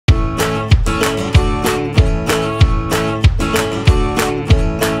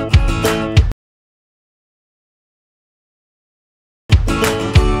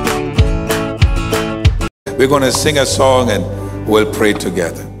We're going to sing a song and we'll pray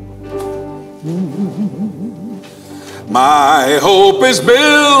together. My hope is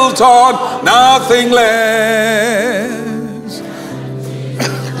built on nothing less.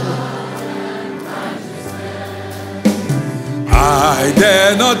 I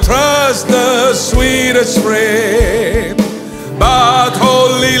dare not trust the sweetest frame, but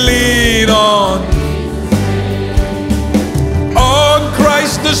wholly lean on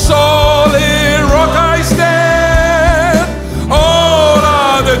Christ the solid rock I stand. All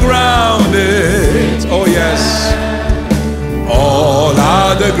other ground is, oh yes, all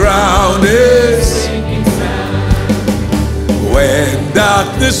other ground is. When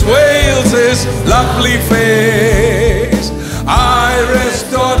darkness veils his lovely face, I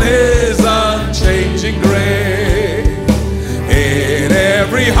rest on his unchanging grace. In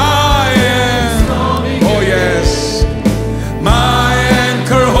every high and, oh yes, my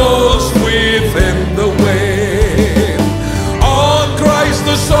anchor holds within the wave. On Christ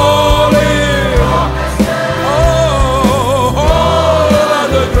the solid rock, oh, all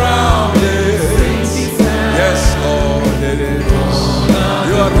other ground is, yes Lord it is,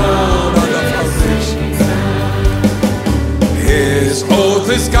 you are all other foundation. His oath,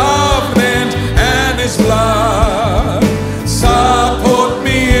 his covenant, and his blood support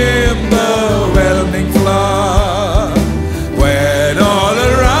me in the whelming flood. When all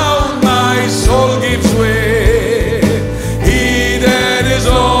around my soul gives way, he that is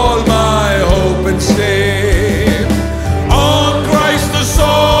all my hope and stay. On Christ the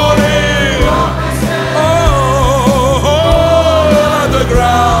solid rock, oh, all the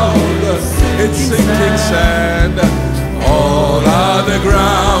ground, it's sinking sand. All other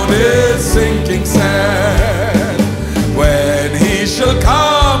ground is sinking sand. When he shall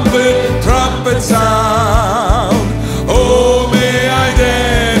come with trumpet sound, oh, may I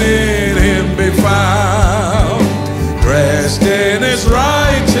then in him be found, dressed in his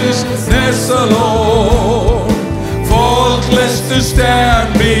righteousness alone, faultless to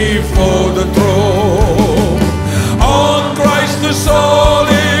stand before the throne. On Christ the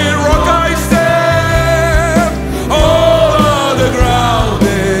solid rock I stand. All other ground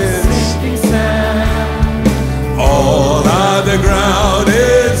is sinking sand. All other ground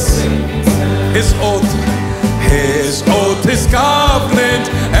is his oath, his covenant,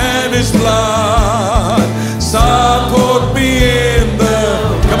 and his blood support me in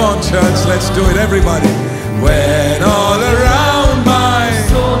the, come on church, let's do it everybody. When all around my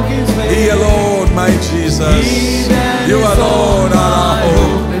soul gives way, he alone, my Jesus, you alone are our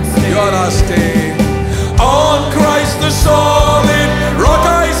hope, you are our stay.